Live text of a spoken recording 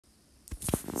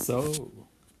So,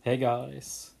 hey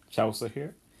guys, Chaucer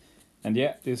here, and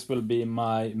yeah, this will be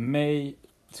my May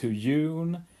to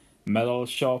June medal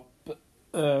shop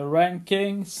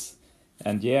rankings,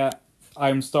 and yeah,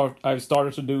 I've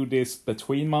started to do this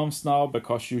between months now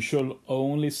because you should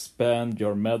only spend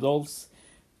your medals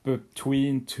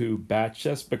between two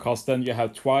batches because then you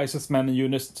have twice as many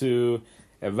units to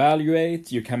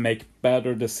evaluate. You can make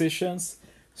better decisions.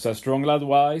 So I strongly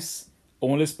advise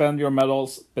only spend your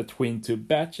medals between two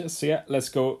batches. So yeah, let's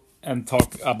go and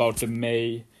talk about the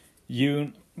May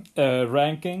June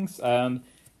rankings. And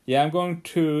yeah, I'm going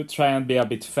to try and be a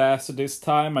bit faster this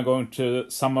time. I'm going to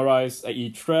summarize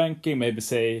each ranking, maybe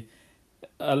say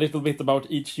a little bit about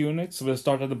each unit. So we'll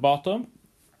start at the bottom.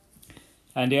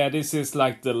 And yeah, this is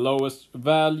like the lowest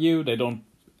value. They don't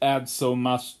add so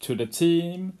much to the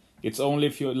team. It's only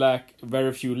if you lack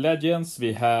very few legends.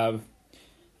 We have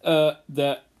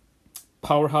the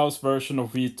powerhouse version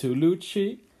of V2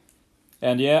 Lucci.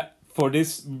 And yeah, for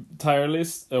this tier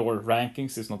list, or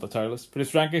rankings, it's not a tier list. For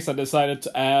this rankings, I decided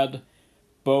to add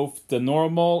both the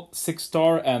normal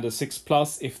 6-star and the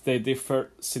 6+ if they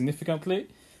differ significantly.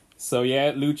 So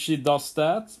yeah, Lucci does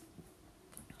that.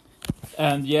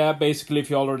 And yeah, basically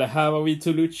if you already have a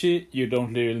V2 Lucci, you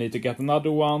don't really need to get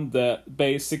another one. The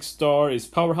base 6-star is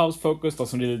powerhouse focused,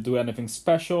 doesn't really do anything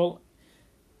special.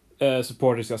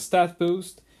 Support is a stat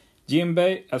boost.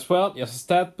 Jinbei as well, just a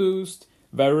stat boost.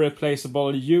 Very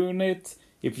replaceable unit.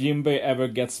 If Jinbei ever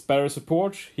gets better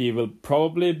support, he will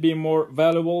probably be more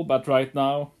valuable, but right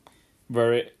now,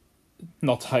 very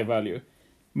not high value.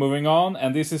 Moving on,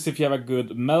 and this is if you have a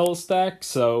good medal stack,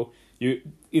 so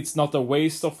it's not a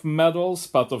waste of medals,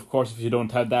 but of course if you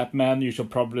don't have that many, you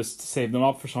should probably save them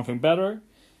up for something better.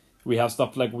 We have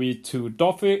stuff like V2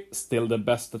 Doffy, still the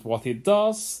best at what he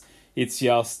does. It's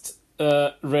just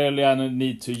rarely I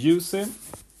need to use him.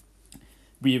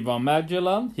 Viva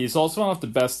Magellan, he's also one of the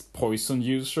best poison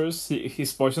users.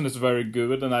 His poison is very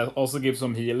good and I also give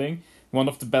some healing. One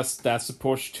of the best stat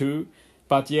supports too.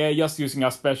 But yeah, just using a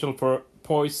special for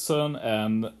poison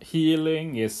and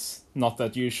healing is not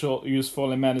that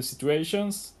useful in many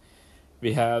situations.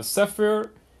 We have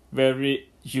Zephyr, very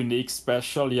unique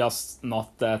special, just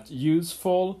not that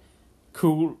useful.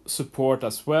 Cool support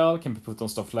as well, can be put on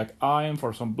stuff like Iron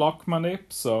for some block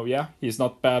manip, so yeah, he's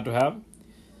not bad to have.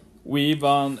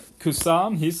 Weavan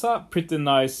Kusan, he's a pretty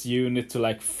nice unit to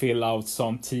like fill out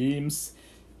some teams.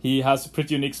 He has a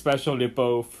pretty unique special with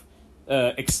both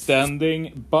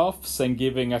extending buffs and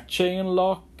giving a chain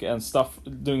lock and stuff,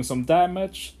 doing some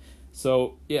damage.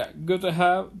 So yeah, good to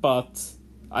have, but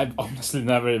I've honestly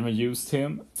never even used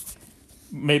him.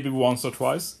 Maybe once or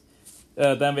twice.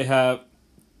 Then we have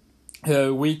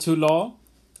V2 Law.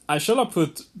 I should have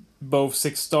put both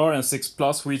 6-star and 6+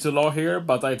 V2 Law here,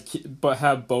 but I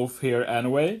have both here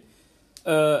anyway.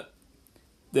 The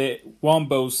one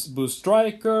boost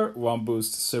Striker, one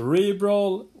boost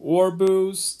Cerebral, War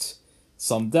Boost,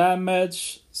 some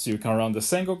damage, so you can run the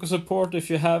Sengoku support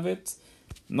if you have it.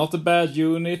 Not a bad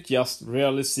unit, just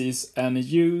rarely sees any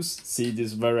use. Seed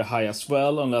is very high as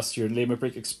well, unless your Limit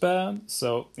Break expand,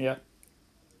 so yeah.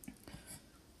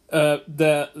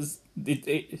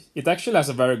 It actually has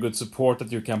a very good support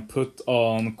that you can put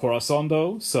on Corazon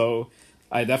though, so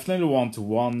I definitely want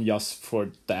one just for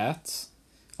that,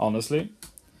 honestly.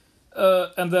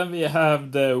 And then we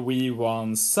have the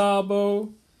V1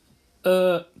 Sabo.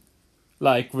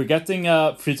 Like, we're getting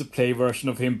a free-to-play version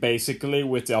of him basically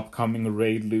with the upcoming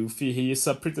Raid Luffy. He is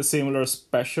a pretty similar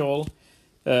special,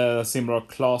 similar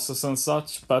classes and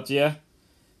such, but yeah.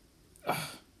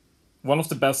 One of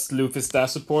the best Luffy stat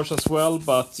supports as well,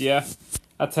 but yeah.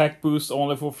 Attack boost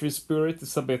only for free spirit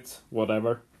is a bit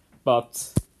whatever,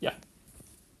 but yeah.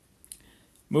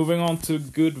 Moving on to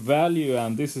good value,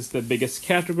 and this is the biggest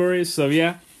category, so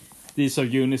yeah. These are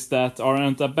units that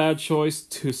aren't a bad choice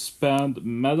to spend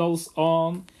medals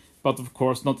on, but of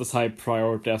course not as high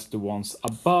priority as the ones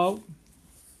above.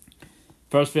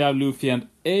 First we have Luffy and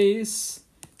Ace.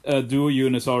 Duo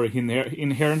units are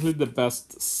inherently the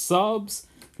best subs.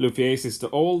 Luffy Ace is the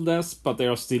oldest, but they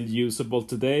are still usable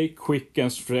today. Quick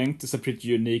and Strength is a pretty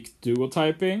unique duo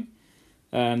typing.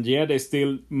 And yeah, they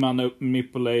still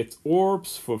manipulate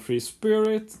orbs for free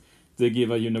spirit. They give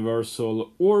a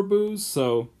universal orb boost,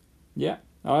 so yeah,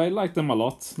 I like them a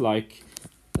lot. Like,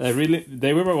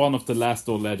 they were one of the last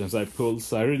old legends I pulled,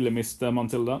 so I really missed them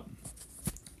until then.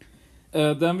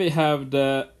 Then we have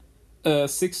the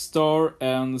 6-star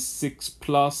and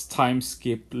 6+ time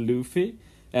skip Luffy,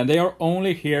 and they are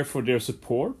only here for their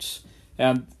support.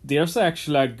 And there's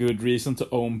actually a good reason to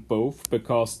own both,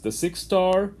 because the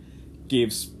 6-star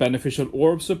gives beneficial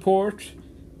orb support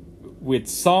with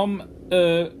some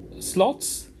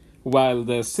slots, while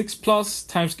the 6+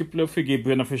 time skip Luffy give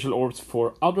beneficial orbs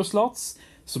for other slots.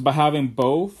 So by having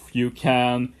both, you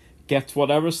can get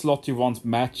whatever slot you want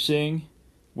matching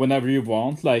whenever you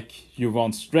want. Like, you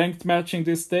want strength matching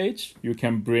this stage, you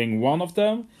can bring one of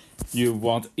them. You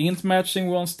want int matching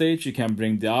one stage, you can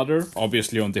bring the other,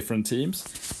 obviously on different teams.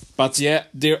 But yeah,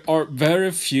 there are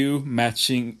very few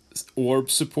matching orb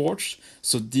supports,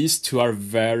 so these two are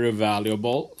very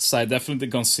valuable. So I definitely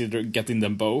consider getting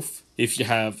them both, if you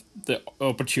have the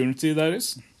opportunity, that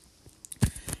is.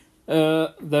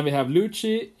 Then we have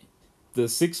Lucci. The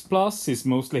 6+ is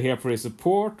mostly here for his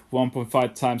support.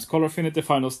 1.5 times color affinity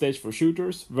final stage for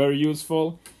shooters, very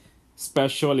useful.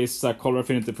 Special is color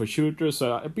affinity for shooters,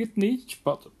 so a bit niche,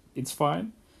 but it's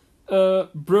fine.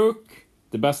 Brook,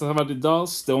 the best at what it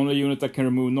does, the only unit that can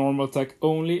remove normal attack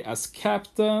only as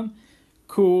captain.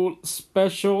 Cool.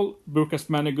 Special, Brook has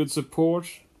many good support.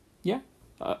 Yeah,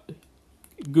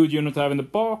 good unit to have in the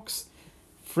box.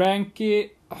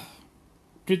 Frankie,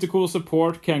 pretty cool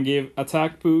support, can give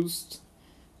attack boost.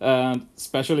 And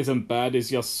special isn't bad, it's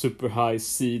just super high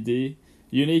CD.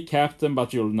 Unique captain,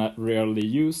 but you'll not rarely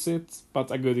use it,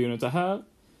 but a good unit to have.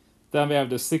 Then we have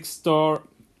the 6-star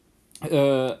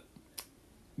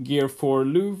gear for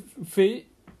Luffy,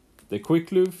 the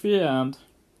quick Luffy, and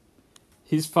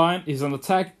he's fine. He's an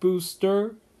attack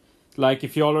booster. Like,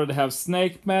 if you already have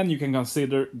Snake Man, you can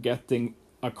consider getting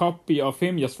a copy of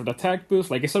him just for the attack boost.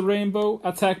 Like, it's a rainbow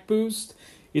attack boost.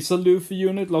 It's a Luffy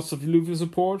unit, lots of Luffy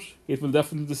support. It will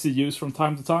definitely see use from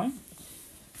time to time.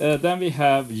 Then we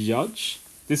have Judge.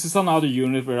 This is another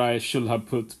unit where I should have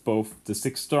put both the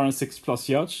 6-star and 6+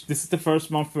 Judge. This is the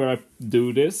first month where I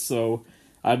do this, so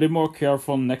I'll be more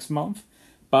careful next month.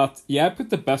 But yeah, I put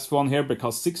the best one here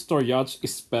because 6-star Judge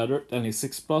is better than his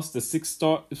 6+. The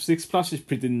 6+ is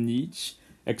pretty niche,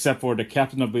 except for the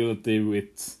captain ability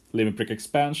with Limit Break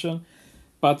expansion.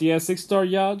 But yeah, 6-star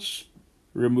Judge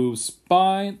removes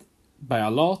bind by a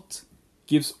lot,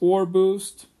 gives ore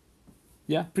boost.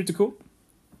 Yeah, pretty cool.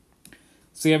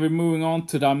 So yeah, we're moving on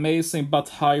to the amazing but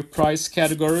high price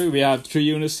category. We have 3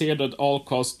 units here that all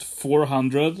cost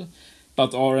 400,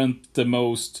 but aren't the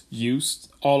most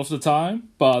used all of the time.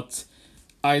 But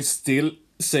I still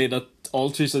say that all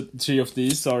three of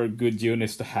these are good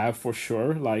units to have for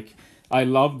sure. Like, I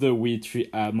love the V3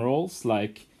 Admirals.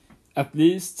 Like, at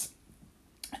least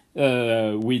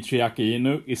V3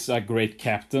 Akainu is a great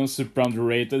captain, super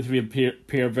underrated. He will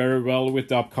pair very well with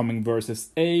the upcoming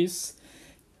versus Ace.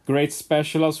 Great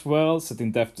special as well,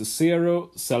 setting depth to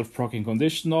 0, self-proccing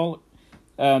conditional,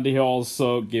 and he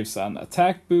also gives an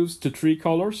attack boost to 3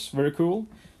 colors, very cool.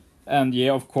 And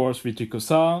yeah, of course, V3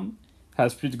 Kosan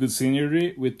has pretty good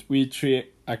synergy with V3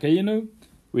 Akainu.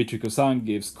 V3 Kosan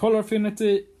gives color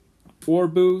affinity, ore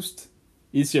boost,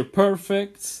 easier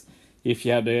perfects. If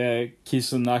you have the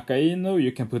Kizuna Akainu,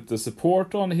 you can put the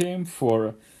support on him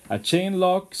for a chain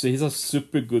lock, so he's a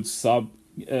super good sub.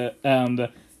 And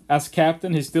as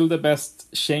captain, he's still the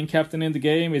best chain captain in the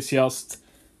game. It's just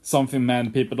something many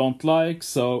people don't like,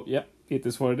 so yeah, it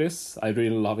is what it is. I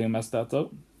really love him as that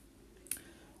though.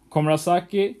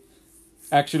 Komurasaki,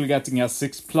 actually getting a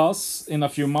 6+ in a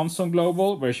few months on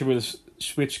Global, where she will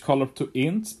switch color to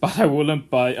int, but I wouldn't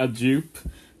buy a dupe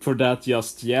for that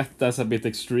just yet. That's a bit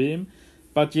extreme.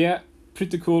 But yeah,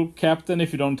 pretty cool captain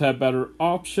if you don't have better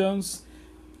options.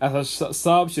 As a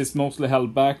sub, she's mostly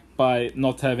held back by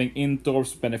not having int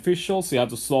orbs beneficial, so you have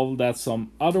to solve that some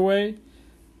other way.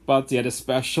 But yeah, the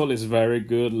special is very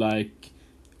good, like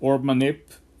orb manip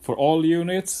for all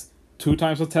units, 2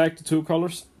 times attack to 2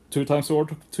 colors, 2 times orb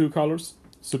to 2 colors,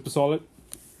 super solid.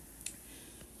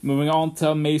 Moving on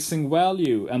to amazing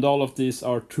value, and all of these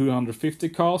are 250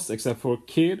 cost, except for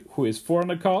Kid, who is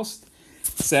 400 cost.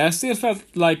 So I still felt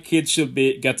like Kid should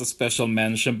get a special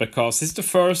mention, because he's the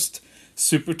first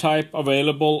super type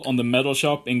available on the Medal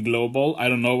Shop in Global. I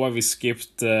don't know why we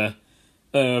skipped the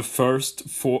first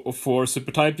four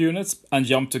super type units and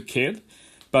jumped to Kid.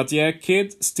 But yeah,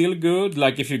 Kid still good.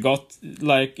 Like, if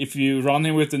you run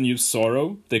him with the new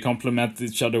Zoro, they complement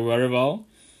each other very well.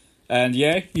 And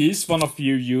yeah, he's one of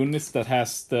few units that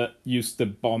has used the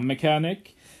bomb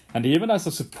mechanic. And even has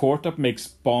a support that makes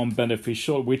bomb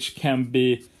beneficial, which can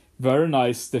be very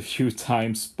nice the few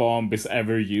times bomb is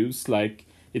ever used. Like,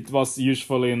 it was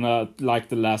usually in like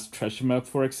the last treasure map,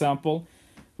 for example.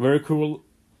 Very cool.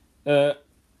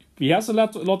 He has a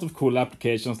lot of cool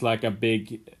applications, like a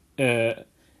big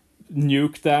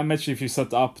nuke damage if you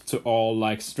set up to all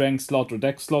like strength slot or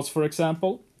dex slots, for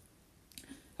example.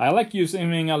 I like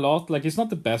using him a lot. Like, he's not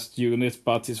the best unit,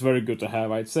 but he's very good to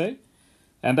have, I'd say.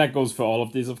 And that goes for all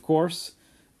of these, of course.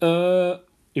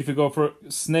 If we go for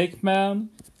Snake Man,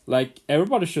 Like,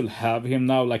 everybody should have him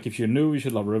now. Like, if you're new, you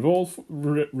should have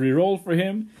reroll for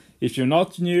him. If you're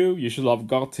not new, you should have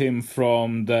got him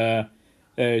from the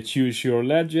Choose Your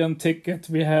Legend ticket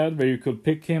we had, where you could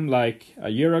pick him like a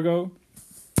year ago.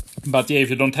 But yeah, if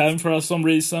you don't have him for some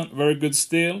reason, very good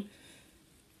still.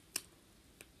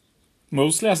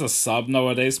 Mostly as a sub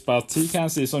nowadays, but he can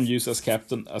see some use as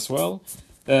captain as well.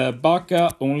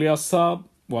 Baka, only a sub,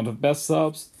 one of the best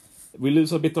subs. We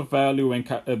lose a bit of value when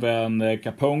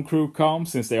Capone crew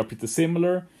comes, since they are pretty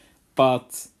similar.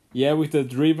 But yeah, with the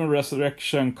Driven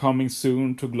Resurrection coming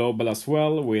soon to Global as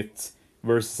well, with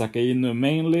versus Akainu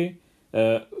mainly,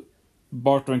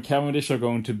 Barter and Cavendish are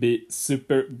going to be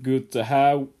super good to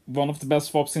have. One of the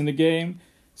best swaps in the game.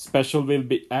 Special will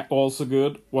be also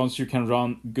good once you can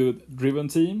run good Driven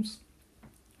teams.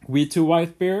 V2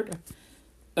 Whitebeard.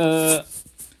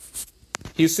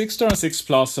 His 6-star and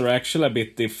 6+ are actually a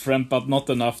bit different, but not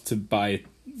enough to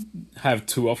have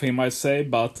two of him, I say.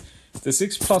 But the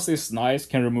 6+ is nice,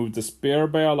 can remove the spear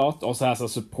by a lot. Also has a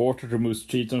support that removes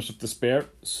 3 turns of the spear,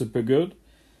 super good.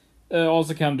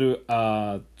 Also can do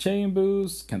a chain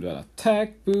boost, can do an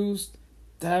attack boost,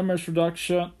 damage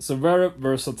reduction. So very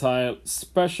versatile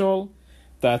special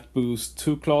that boosts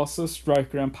 2 classes,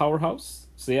 Striker and Powerhouse.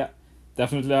 So yeah,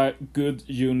 definitely a good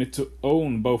unit to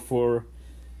own, both for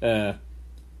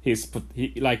he's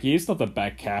not a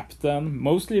bad captain.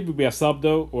 Mostly it would be a sub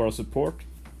though, or a support.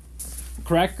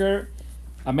 Cracker,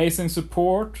 amazing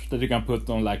support that you can put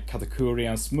on like Katakuri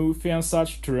and Smoothie and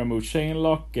such to remove chain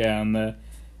lock and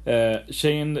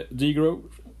chain degrowth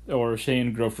or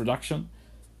chain growth reduction.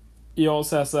 He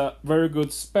also has a very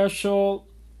good special,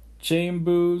 chain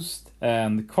boost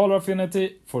and color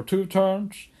affinity for 2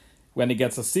 turns. When he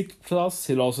gets a 6+,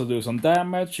 he'll also do some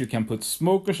damage. You can put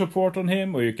Smoker support on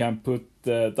him, or you can put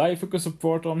Daifuku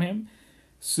support on him.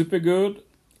 Super good.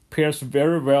 Pairs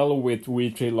very well with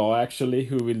V3 Law, actually,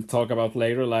 who we'll talk about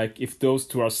later. Like, if those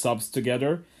two are subs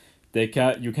together, you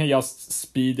can just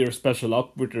speed their special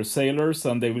up with their sailors,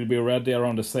 and they will be ready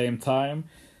around the same time.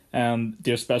 And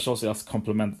their specials just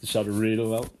complement each other really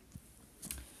well.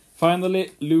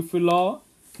 Finally, Luffy Law.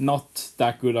 Not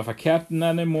that good of a captain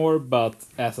anymore, but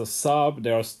as a sub,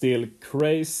 they are still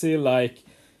crazy. Like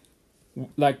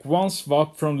one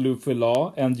swap from Luffy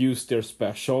Law and use their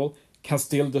special can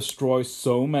still destroy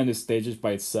so many stages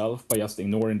by itself by just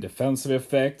ignoring defensive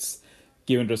effects,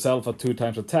 giving yourself a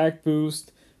 2x attack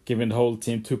boost, giving the whole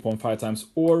team 2.5x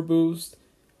ore boost.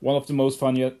 One of the most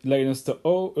fun lanes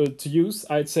to use,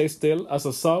 I'd say, still as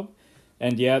a sub.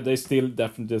 And yeah, they still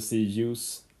definitely see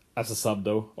use as a sub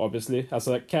though, obviously. As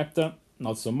a captain,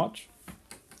 not so much.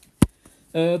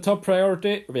 Top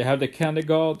priority, we have the Candy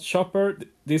God Chopper.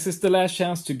 This is the last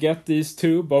chance to get these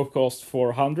two, both cost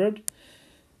 400.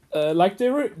 They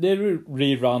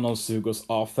rerun on Sugos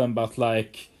often, but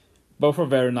like both are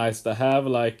very nice to have.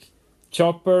 Like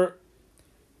Chopper,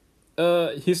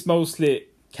 he's mostly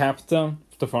captain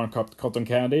to farm cotton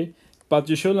candy, but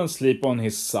you shouldn't sleep on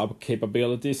his sub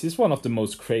capabilities. He's one of the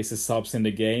most crazy subs in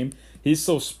the game. He's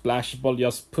so splashable,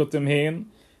 just put him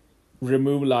in,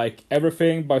 remove like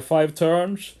everything by 5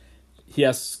 turns. He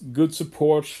has good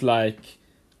supports like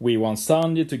V1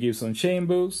 Sanji to give some chain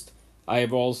boost. I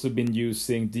have also been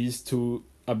using these two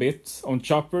a bit on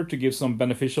Chopper to give some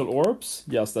beneficial orbs.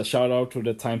 Just a shout out to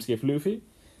the Timeskip Luffy.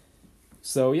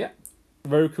 So yeah,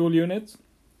 very cool unit.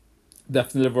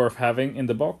 Definitely worth having in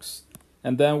the box.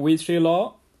 And then V3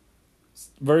 Law,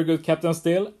 very good captain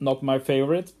still, not my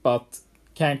favorite, but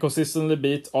can consistently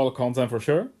beat all content for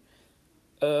sure.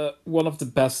 One of the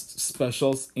best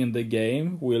specials in the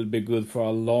game, will be good for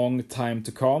a long time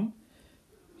to come.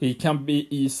 He can be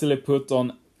easily put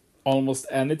on almost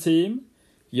any team,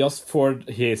 just for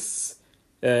his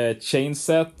chain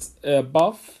set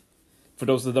buff. For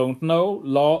those that don't know,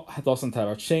 Law doesn't have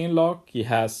a chain lock. He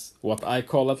has what I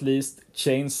call at least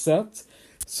chain set.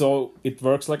 So it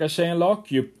works like a chain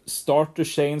lock. You start to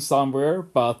chain somewhere,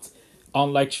 but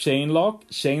unlike chain lock,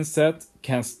 chain set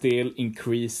can still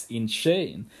increase in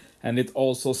chain. And it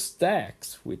also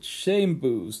stacks with chain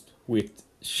boost, with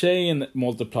chain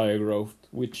multiplier growth,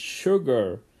 with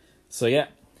sugar. So yeah,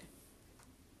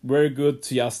 very good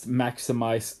to just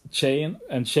maximize chain.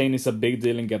 And chain is a big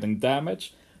deal in getting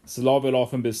damage. So Law will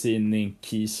often be seen in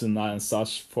Kizuna and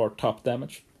such for top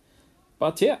damage.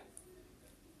 But yeah,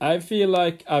 I feel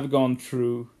like I've gone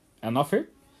through enough here.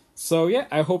 So yeah,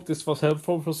 I hope this was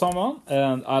helpful for someone,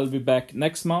 and I'll be back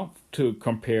next month to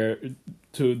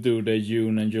do the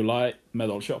June and July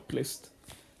medal shop list.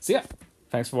 So yeah,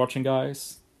 thanks for watching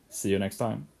guys. See you next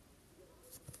time.